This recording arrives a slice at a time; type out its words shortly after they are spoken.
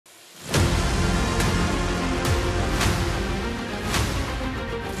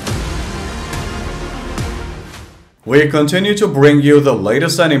We continue to bring you the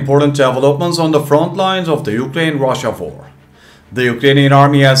latest and important developments on the front lines of the Ukraine-Russia war. The Ukrainian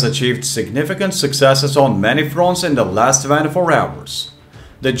Army has achieved significant successes on many fronts in the last 24 hours.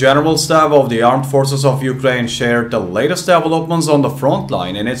 The General Staff of the Armed Forces of Ukraine shared the latest developments on the front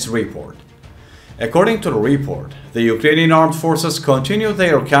line in its report. According to the report, the Ukrainian Armed Forces continue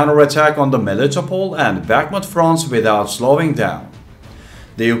their counterattack on the Melitopol and Bakhmut fronts without slowing down.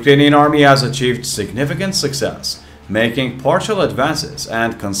 The Ukrainian Army has achieved significant success, making partial advances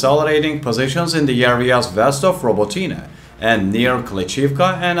and consolidating positions in the areas west of Robotyne and near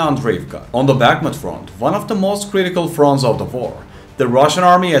Klishchiivka and Andriivka. On the Bakhmut front, one of the most critical fronts of the war, the Russian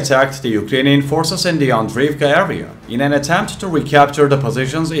army attacked the Ukrainian forces in the Andriivka area in an attempt to recapture the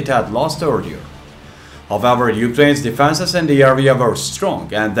positions it had lost earlier. However, Ukraine's defenses in the area were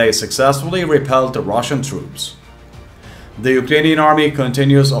strong and they successfully repelled the Russian troops. The Ukrainian army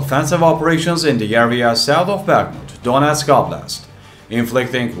continues offensive operations in the area south of Bakhmut, Donetsk Oblast,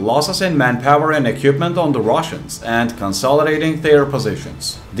 inflicting losses in manpower and equipment on the Russians and consolidating their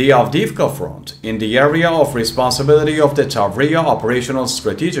positions. The Avdiivka front, in the area of responsibility of the Tavriia Operational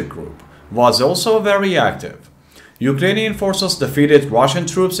Strategic Group, was also very active. Ukrainian forces defeated Russian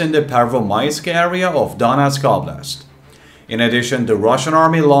troops in the Pervomaiske area of Donetsk Oblast. In addition, the Russian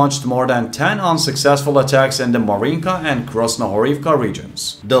army launched more than 10 unsuccessful attacks in the Marinka and Krasnohorivka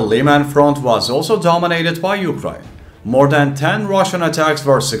regions. The Liman front was also dominated by Ukraine. More than 10 Russian attacks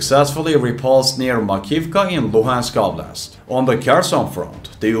were successfully repulsed near Makivka in Luhansk Oblast. On the Kherson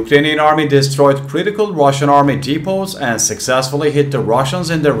front, the Ukrainian army destroyed critical Russian army depots and successfully hit the Russians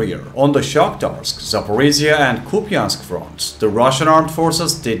in the rear. On the Shakhtarsk, Zaporizhia and Kupiansk fronts, the Russian armed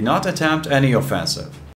forces did not attempt any offensive.